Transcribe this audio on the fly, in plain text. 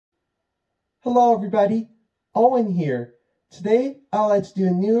Hello everybody, Owen here. Today I'd like to do a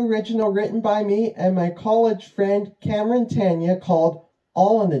new original written by me and my college friend Tania called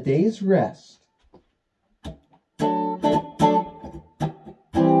All in a Day's Rest.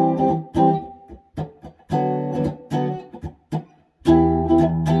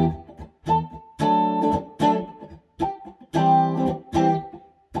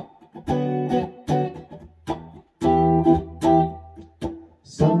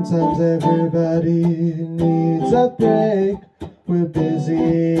 Sometimes everybody needs a break. We're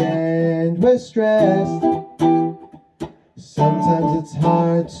busy and we're stressed. Sometimes it's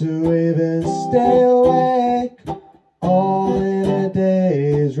hard to even stay awake, all in a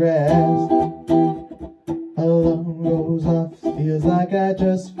day's rest. Alarm goes off, feels like I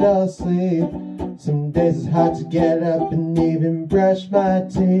just fell asleep. Some days it's hard to get up and even brush my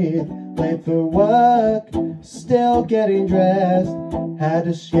teeth. Late for work, still getting dressed. Had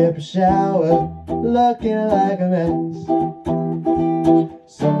to skip a shower, looking like a mess.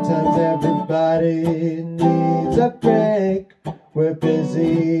 Sometimes everybody needs a break. We're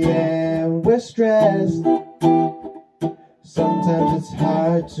busy and we're stressed. Sometimes it's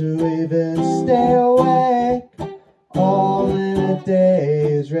hard to even stay awake, all in a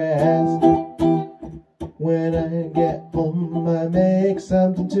day's rest. When I get home, I make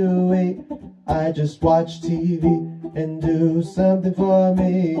something to eat. I just watch TV and do something for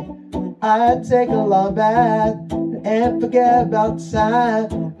me. I take a long bath and forget about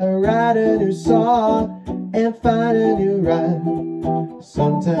time. I write a new song and find a new rhyme.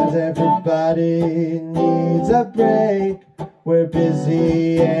 Sometimes everybody needs a break. We're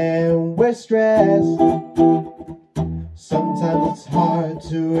busy and we're stressed. Sometimes it's hard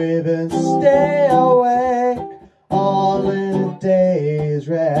to even stay awake, all in a day's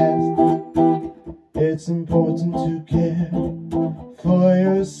rest. It's important to care for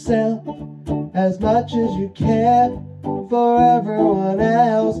yourself as much as you care for everyone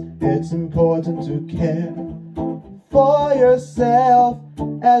else. It's important to care for yourself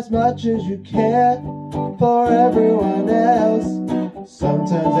as much as you care for everyone else.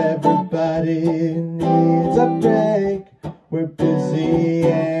 Sometimes everybody needs a break. We're busy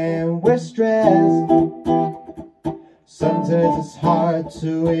and we're stressed. Sometimes it's hard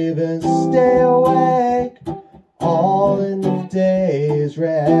to even stay awake, all in the day's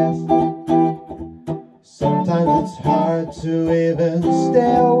rest. Sometimes it's hard to even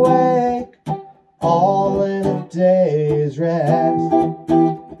stay awake, all in a day's rest.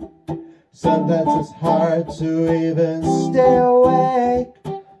 Sometimes it's hard to even stay awake,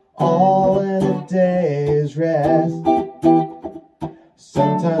 all in a day's rest.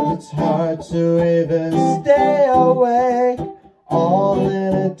 Sometimes it's hard to even stay awake, all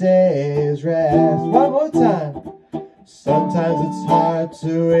in a day's rest. One more time. Sometimes it's hard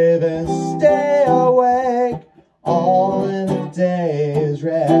to even stay awake, all in a day's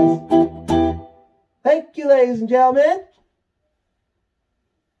rest. Thank you, ladies and gentlemen.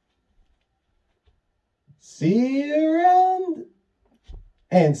 See you around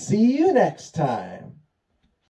and see you next time.